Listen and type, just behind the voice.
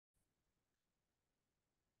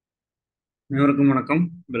அனைவருக்கும் வணக்கம்.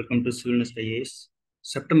 Welcome to சிவில்னெஸ்ட் IAS.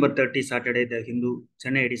 September 30 Saturday the Hindu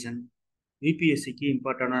Chennai edition யூபிஎஸ்சிக்கு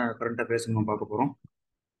இம்பார்ட்டண்டான கரண்ட் அஃபேர்ஸ் நம்ம பார்க்க போகிறோம்.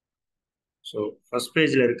 ஸோ ஃபர்ஸ்ட்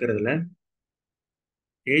பேஜில் இருக்கிறதுல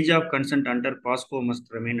age of consent under Bosco must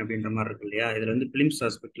ரெமைன் அப்படின்ற மாதிரி இருக்கு இல்லையா? இதில் வந்து பிலிம்ஸ்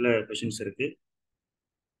ஆஸ்பெக்டில் கொஷின்ஸ் இருக்குது.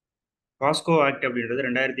 பாஸ்கோ ஆக்ட் அப்படின்றது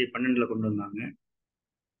 2012 கொண்டு வந்தாங்க,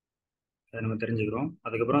 அதை நம்ம தெரிஞ்சுக்கிறோம்.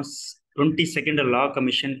 அதுக்கப்புறம் 22nd law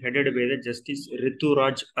commission headed by the justice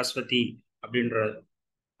Rituraj Aswathi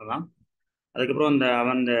அப்படின்றதான். அதுக்கப்புறம்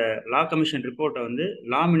அந்த லா கமிஷன் ரிப்போர்ட்டை வந்து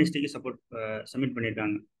லா மினிஸ்ட்ரிக்கு சப்மிட்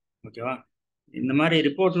பண்ணியிருக்காங்க. ஓகேவா? இந்த மாதிரி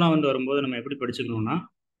ரிப்போர்ட்லாம் வந்து வரும்போது நம்ம எப்படி படிச்சுக்கணும்னா,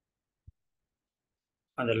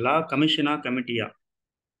 அந்த லா கமிஷனா கமிட்டியா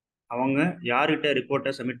அவங்க யார்கிட்ட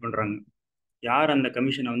ரிப்போர்ட்டை சப்மிட் பண்ணுறாங்க, யார் அந்த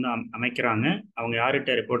கமிஷனை வந்து அமைக்கிறாங்க, அவங்க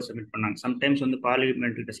யார்கிட்ட ரிப்போர்ட் சப்மிட் பண்ணாங்க. சம்டைம்ஸ் வந்து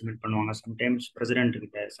பார்லிமெண்ட்கிட்ட சப்மிட் பண்ணுவாங்க, சம்டைம்ஸ் பிரசிடென்ட்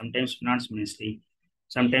கிட்ட, sometimes finance ministry,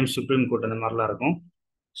 sometimes supreme court, அந்த மாதிரிலாம் இருக்கும்.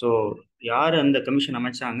 ஸோ யார் அந்த கமிஷன்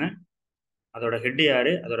அமைச்சாங்க, அதோட ஹெட் யார்,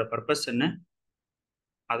 அதோட பர்பஸ் என்ன,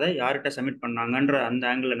 அதை யார்கிட்ட சப்மிட் பண்ணாங்கன்ற அந்த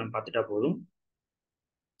ஆங்கிளில் நம்ம பார்த்துட்டா போதும்.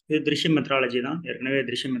 இது DRISHYAM மெத்தடாலஜி தான். ஏற்கனவே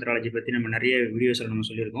DRISHYAM மெத்தடாலஜி பற்றி நம்ம நிறைய வீடியோஸில் நம்ம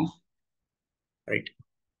சொல்லியிருக்கோம். ரைட்.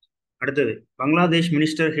 அடுத்தது Bangladesh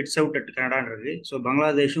minister hits out at கனடான்றது. So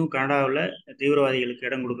பங்களாதேஷும் கனடாவில் தீவிரவாதிகளுக்கு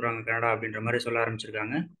இடம் கொடுக்குறாங்க கனடா அப்படின்ற மாதிரி சொல்ல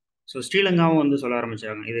ஆரம்பிச்சிருக்காங்க. ஸோ ஸ்ரீலங்காவும் வந்து சொல்ல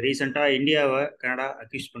ஆரம்பிச்சாங்க. இது ரீசெண்டாக இந்தியாவை கனடா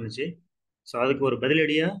அக்யூஸ் பண்ணுச்சு. ஸோ அதுக்கு ஒரு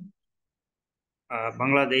பதிலடியாக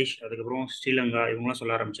பங்களாதேஷ், அதுக்கப்புறம் ஸ்ரீலங்கா இவங்களாம்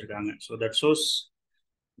சொல்ல ஆரம்பிச்சிருக்காங்க. So that shows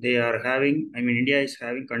they are having, India is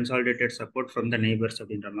having consolidated support from the neighbors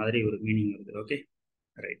அப்படின்ற மாதிரி ஒரு மீனிங் வருது. Okay,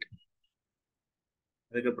 right.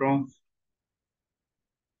 அதுக்கப்புறம்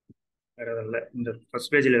வேற எதுவும் இல்லை, இந்த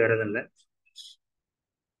ஃபர்ஸ்ட் பேஜில் வேற எதுவும் இல்லை.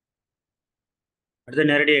 அடுத்த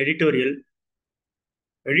நேரடியாக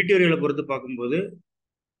எடிட்டோரியலை பொறுத்து பார்க்கும்போது,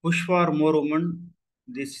 push for more woman,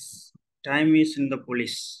 this time is in the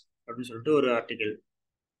police அப்படின்னு சொல்லிட்டு ஒரு article.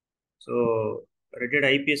 So retired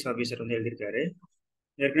IPS officer வந்து எழுதியிருக்காரு.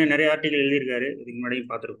 ஏற்கனவே நிறைய ஆர்டிக்கல் எழுதியிருக்காரு, இதுக்கு முன்னாடியும்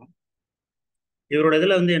பார்த்துருக்கோம். இவரோட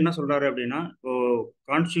இதில் வந்து என்ன சொல்கிறாரு அப்படின்னா, இப்போ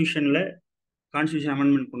கான்ஸ்டியூஷன்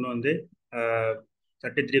அமெண்ட்மெண்ட் கொண்டு வந்து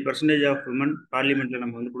 33% ஆஃப் உமன் பார்லிமெண்ட்டில்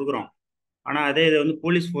நம்ம வந்து கொடுக்குறோம். ஆனால் அதே இதை வந்து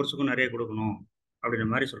போலீஸ் ஃபோர்ஸுக்கும் நிறைய கொடுக்கணும் அப்படின்ற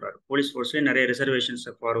மாதிரி சொல்கிறார். போலீஸ் ஃபோர்ஸ்லேயே நிறைய ரிசர்வேஷன்ஸ்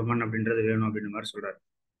ஃபார் உமன் அப்படின்றது வேணும் அப்படின்ற மாதிரி சொல்கிறார்.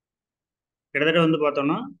 கிட்டத்தட்ட வந்து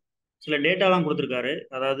பார்த்தோம்னா சில டேட்டாலாம் கொடுத்துருக்காரு.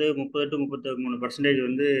 அதாவது 30 to 33%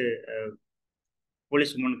 வந்து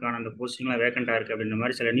போலீஸ் உமனுக்கான அந்த போஸ்டிங்லாம் வேக்கண்டாக இருக்குது அப்படின்ற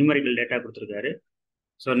மாதிரி சில நியூமரிக்கல் டேட்டா கொடுத்துருக்காரு.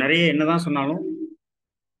 ஸோ நிறைய என்னதான் சொன்னாலும்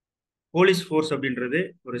போலீஸ் ஃபோர்ஸ் அப்படின்றது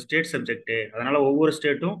ஒரு ஸ்டேட் சப்ஜெக்ட், அதனால ஒவ்வொரு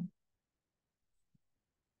ஸ்டேட்டும்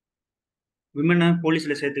விமனை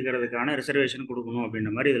போலீஸில் சேர்த்துக்கிறதுக்கான ரிசர்வேஷன் கொடுக்கணும்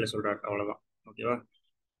அப்படின்ற மாதிரி இதில் சொல்கிறார். அவ்வளோதான். ஓகேவா?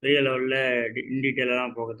 பெரிய லெவலில் இன்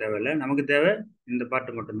டீட்டெயிலெலாம் போக தேவையில்லை, நமக்கு தேவை இந்த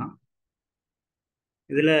பார்ட்டு மட்டும்தான்.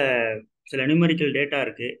 இதில் சில நியூமரிக்கல் டேட்டா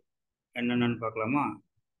இருக்குது, என்னென்னு பார்க்கலாமா?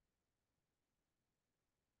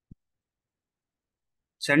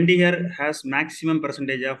 Chandigarh has maximum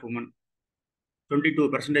percentage of woman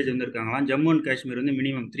 22% வந்து இருக்காங்களாம். ஜம்மு அண்ட் காஷ்மீர் வந்து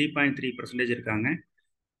மினிமம் 3.3% இருக்காங்க.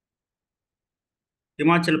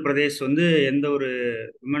 ஹிமாச்சல் பிரதேஷ் வந்து எந்த ஒரு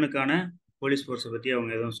விமனுக்கான போலீஸ் ஃபோர்ஸை பற்றி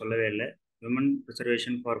அவங்க எதுவும் சொல்லவே இல்லை. விமன்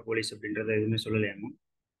ரிசர்வேஷன் ஃபார் போலீஸ் அப்படின்றத எதுவுமே சொல்லலையாமோ.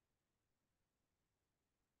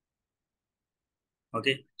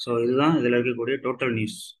 ஓகே, ஸோ இதுதான் இதில் இருக்கக்கூடிய டோட்டல்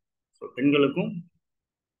நியூஸ். ஸோ பெண்களுக்கும்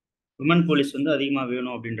விமன் போலீஸ் வந்து அதிகமாக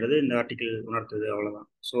வேணும் அப்படின்றது இந்த ஆர்டிக்கிள் உணர்த்துது. அவ்வளோதான்.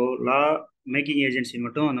 ஸோ லா மேக்கிங் ஏஜென்சி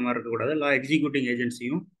மட்டும் அந்த மாதிரி இருக்கக்கூடாது, லா எக்ஸிக்யூட்டிங்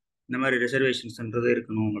ஏஜென்சியும் இந்த மாதிரி ரிசர்வேஷன்ஸ்ன்றது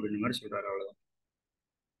இருக்கணும் அப்படின்ற மாதிரி சொல்கிறாரு. அவ்வளோதான்.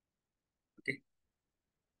 ஓகே,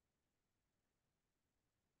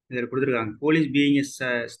 இதில் கொடுத்துருக்காங்க police being a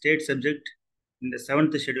state subject இந்த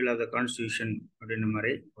 7th schedule of the constitution அப்படின்ற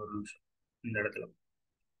மாதிரி. ஒரு நிமிஷம் இந்த இடத்துல.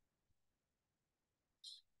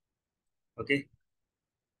 Okay,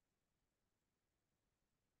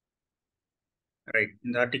 right.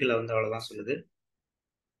 இந்த ஆர்டிக்கிளில் வந்து அவ்வளோதான் சொல்லுது.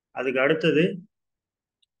 அதுக்கு அடுத்தது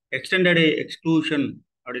எக்ஸ்டெண்டட் எக்ஸ்க்ளூஷன்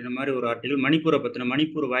அப்படின்ற மாதிரி ஒரு ஆர்டிகல் மணிப்பூரை பற்றின,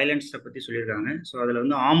 மணிப்பூர் வயலன்ஸை பற்றி சொல்லியிருக்காங்க. ஸோ அதில்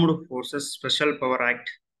வந்து armed forces special power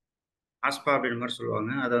act, ஆஸ்பா அப்படின்ற மாதிரி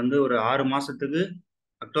சொல்லுவாங்க. அதை வந்து ஒரு 6 மாதத்துக்கு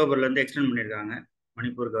அக்டோபர்லேருந்து எக்ஸ்டெண்ட் பண்ணியிருக்காங்க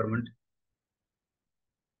மணிப்பூர் கவர்மெண்ட்.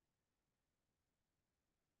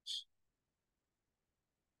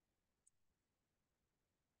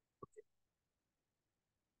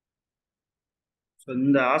 ஸோ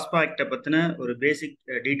இந்த ஆஸ்பா ஆக்டை பற்றின ஒரு பேசிக்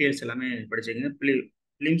டீட்டெயில்ஸ் எல்லாமே படிச்சுக்கங்க.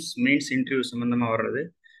 பிலிம்ஸ் மெயின்ஸ் இன்டர்வியூ சம்மந்தமாக வர்றது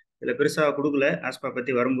இதில் பெருசாக கொடுக்கல. ஆஸ்பா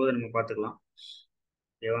பற்றி வரும்போது நம்ம பார்த்துக்கலாம்.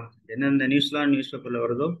 ஓகேவா? எந்தெந்த நியூஸ்லாம் நியூஸ் பேப்பரில்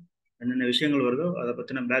வருதோ, என்னென்ன விஷயங்கள் வருதோ அதை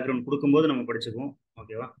பற்றின பேக்ரவுண்ட் கொடுக்கும்போது நம்ம படிச்சுக்குவோம்.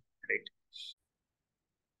 ஓகேவா? ரைட்.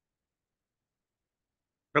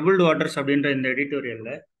 ட்ரபிள்டு வாட்டர்ஸ் அப்படின்ற இந்த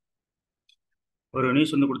எடிட்டோரியலில் ஒரு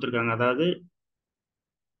நியூஸ் வந்து கொடுத்துருக்காங்க. அதாவது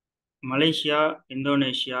மலேசியா,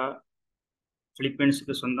 இந்தோனேஷியா,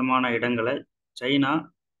 பிலிப்பைன்ஸுக்கு சொந்தமான இடங்களை சைனா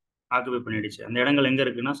ஆக்குபை பண்ணிடுச்சு. அந்த இடங்கள் எங்கே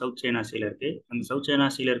இருக்குன்னா சவுத் சைனா சீல இருக்குது. அந்த சவுத் சைனா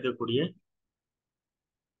சீல இருக்கக்கூடிய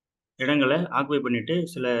இடங்களை ஆக்குபை பண்ணிட்டு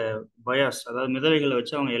சில பயாஸ், அதாவது மிதவைகளை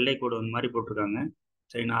வச்சு அவங்க எல்லை கோடு வந்து மாதிரி போட்டிருக்காங்க.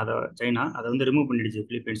 சைனா அதை வந்து ரிமூவ் பண்ணிடுச்சு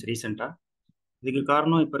பிலிப்பைன்ஸ் ரீசெண்டாக. இதுக்கு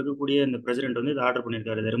காரணம் இப்போ இருக்கக்கூடிய இந்த பிரசிடென்ட் வந்து இதை ஆர்டர்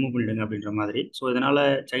பண்ணியிருக்காரு, இதை ரிமூவ் பண்ணிடுங்க அப்படின்ற மாதிரி. ஸோ இதனால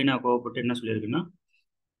சைனா கோவப்பட்டு என்ன சொல்லியிருக்குன்னா,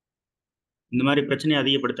 இந்த மாதிரி பிரச்சனையை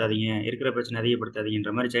அதிகப்படுத்தாதீங்க, இருக்கிற பிரச்சனை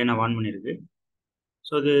அதிகப்படுத்தாதீங்கன்ற மாதிரி சைனா வார்ன் பண்ணியிருக்கு.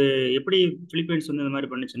 ஸோ இது எப்படி பிலிப்பைன்ஸ் வந்து இந்த மாதிரி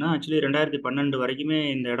பண்ணுச்சுன்னா, ஆக்சுவலி 2012 வரைக்குமே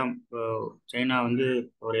இந்த இடம் சைனா வந்து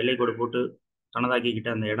ஒரு எல்லைக்கோடு போட்டு தனதாக்கிக்கிட்ட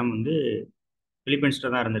அந்த இடம் வந்து பிலிப்பைன்ஸ்ல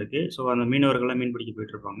தான் இருந்திருக்கு. ஸோ அந்த மீனவர்கள்லாம் மீன் பிடிக்க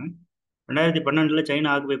போயிட்டு இருப்பாங்க. 2012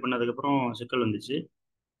 சைனா ஆக்குபை பண்ணதுக்கப்புறம் சிக்கல் வந்துச்சு.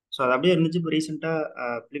 ஸோ அது அப்படியே இருந்துச்சு. இப்போ ரீசெண்டாக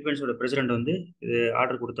பிலிப்பைன்ஸோட பிரசிடென்ட் வந்து இது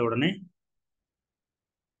ஆர்டர் கொடுத்த உடனே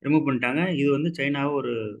ரிமூவ் பண்ணிட்டாங்க. இது வந்து சைனாவை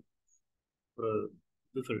ஒரு ஒரு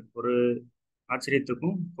ஒரு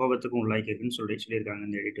ஆச்சரியத்துக்கும் கோபத்துக்கும் உள்ளாக்கியிருக்குன்னு சொல்லியிருக்காங்க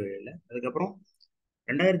இந்த எடிட்டோரியலில். அதுக்கப்புறம்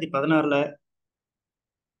 2016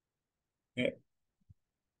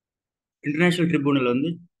 இன்டர்நேஷனல் ட்ரிபியூனல் வந்து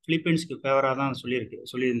பிலிப்பைன்ஸ்க்கு ஃபேவராக தான்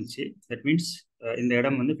சொல்லியிருந்துச்சு. தட் மீன்ஸ் இந்த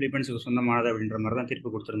இடம் வந்து பிலிப்பைன்ஸுக்கு சொந்தமானது அப்படின்ற மாதிரி தான் தீர்ப்பு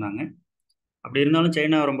கொடுத்துருந்தாங்க. அப்படி இருந்தாலும்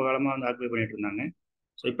சைனா ரொம்ப காலமாக வந்து ஆக்குபை பண்ணிட்டு இருந்தாங்க.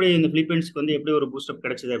 ஸோ இப்படி இந்த பிலிப்பைன்ஸ்க்கு வந்து எப்படி ஒரு பூஸ்டப்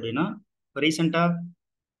கிடைச்சது அப்படின்னா, இப்போ ரீசெண்டாக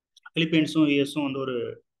பிலிப்பைன்ஸும் யூஎஸும் வந்து ஒரு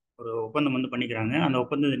ஒரு ஒப்பந்தம் வந்து பண்ணிக்கிறாங்க. அந்த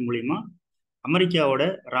ஒப்பந்தத்தின் மூலிமா அமெரிக்காவோட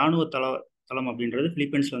இராணுவ தளம் அப்படின்றது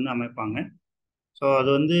பிலிப்பைன்ஸில் வந்து அமைப்பாங்க. ஸோ அது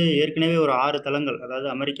வந்து ஏற்கனவே ஒரு 6 தளங்கள், அதாவது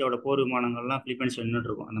அமெரிக்காவோட போர் விமானங்கள்லாம் பிலிப்பைன்ஸில் நின்றுட்டு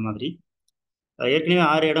இருக்கும். அந்த மாதிரி ஏற்கனவே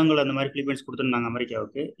 6 இடங்கள் அந்த மாதிரி பிலிப்பைன்ஸ் கொடுத்துருந்தாங்க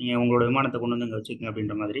அமெரிக்காவுக்கு, நீங்கள் உங்களோட விமானத்தை கொண்டு வந்து இங்கே வச்சுக்கோங்க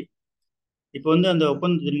அப்படின்ற மாதிரி. இப்போ வந்து அந்த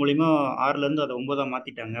ஒப்பந்தத்தின் மூலிமா 6லேருந்து அதை 9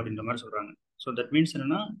 மாற்றிட்டாங்க அப்படின்ற மாதிரி சொல்கிறாங்க. ஸோ தட் மீன்ஸ்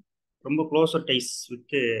என்னன்னா, ரொம்ப closer dies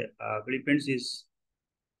with Philippines is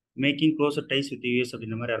making closer dies with US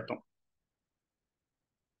அப்படின்ற மாதிரி அர்த்தம்.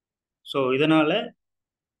 ஸோ இதனால்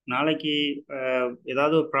நாளைக்கு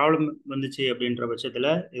ஏதாவது ஒரு ப்ராப்ளம் வந்துச்சு அப்படின்ற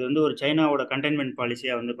பட்சத்தில் இது வந்து ஒரு சைனாவோட கண்டெய்ன்மெண்ட்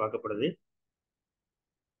பாலிசியாக வந்து பார்க்கப்படுது.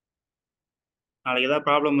 நாளைக்கு ஏதாவது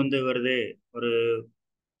ப்ராப்ளம் வந்து வருது, ஒரு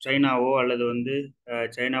சைனாவோ அல்லது வந்து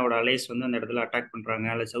சைனாவோட அலைஸ் வந்து அந்த இடத்துல அட்டாக் பண்ணுறாங்க,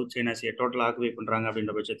 அல்லது சவுத் சைனா சீயை டோட்டலாக ஆக்குபை பண்ணுறாங்க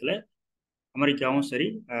அப்படின்ற பட்சத்தில் அமெரிக்காவும் சரி,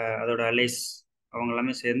 அதோட அலைஸ் அவங்க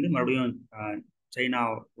எல்லாமே சேர்ந்து மறுபடியும் சைனா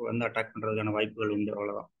வந்து அட்டாக் பண்ணுறதுக்கான வாய்ப்புகள் உண்டு.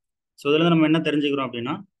 அவ்வளோதான். ஸோ இதில் நம்ம என்ன தெரிஞ்சுக்கிறோம்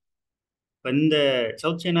அப்படின்னா, இப்போ இந்த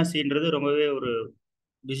சவுத் சைனா சீன்றது ரொம்பவே ஒரு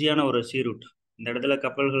பிஸியான ஒரு சீ ரூட். இந்த இடத்துல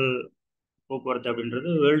கப்பல்கள் போக்குவரத்து அப்படின்றது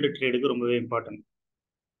வேர்ல்டு ட்ரேடுக்கு ரொம்பவே இம்பார்ட்டன்ட்.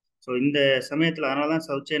 ஸோ இந்த சமயத்தில் அதனால தான்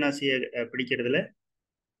சவுத் சைனா சீயை பிடிக்கிறதுல,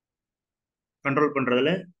 கண்ட்ரோல்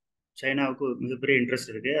பண்ணுறதுல சைனாவுக்கு மிகப்பெரிய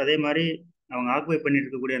இன்ட்ரெஸ்ட் இருக்குது. அதே மாதிரி அவங்க ஆக்குபை பண்ணிட்டு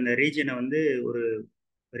இருக்கக்கூடிய அந்த ரீஜனை வந்து ஒரு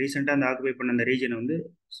ரீசெண்டாக அந்த ஆக்குபை பண்ண அந்த ரீஜனை வந்து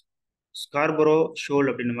ஸ்கார்பரோ ஷோல்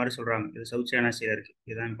அப்படின்ற மாதிரி சொல்கிறாங்க. இது சவுத் சைனா சீல இருக்குது.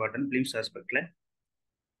 இதுதான் இம்பார்ட்டன்ட் பிலிம்ஸ் ஆஸ்பெக்டில்.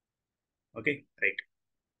 Okay, right.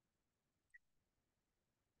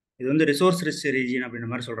 இது வந்து ரிசோர்ஸ் ரிச் ரீஜன் அப்படின்ற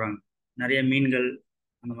மாதிரி சொல்கிறாங்க. நிறைய மீன்கள்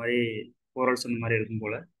அந்த மாதிரி கோரல்ஸ் அந்த மாதிரி இருக்கும்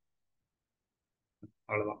போல்.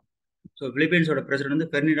 அவ்வளோதான். ஸோ பிலிப்பைன்ஸோட பிரசிடென்ட்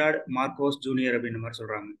வந்து பெர்னிடாட் மார்கோஸ் ஜூனியர் அப்படின்ற மாதிரி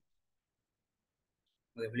சொல்கிறாங்க.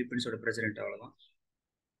 அது பிலிப்பைன்ஸோட பிரசிடென்ட். அவ்வளோதான்.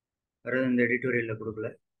 வேறு இந்த எடிட்டோரியலில் கொடுக்கல.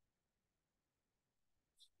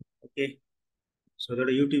 ஓகே, ஸோ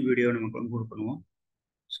இதோட யூடியூப் வீடியோ நம்ம கன்க்ளூட் பண்ணுவோம்.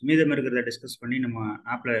 ஸோ மீதம் இருக்கிறத டிஸ்கஸ் பண்ணி நம்ம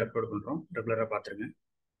ஆப்பில் அப்லோட் பண்ணுறோம். ரெகுலராக பார்த்துருங்க.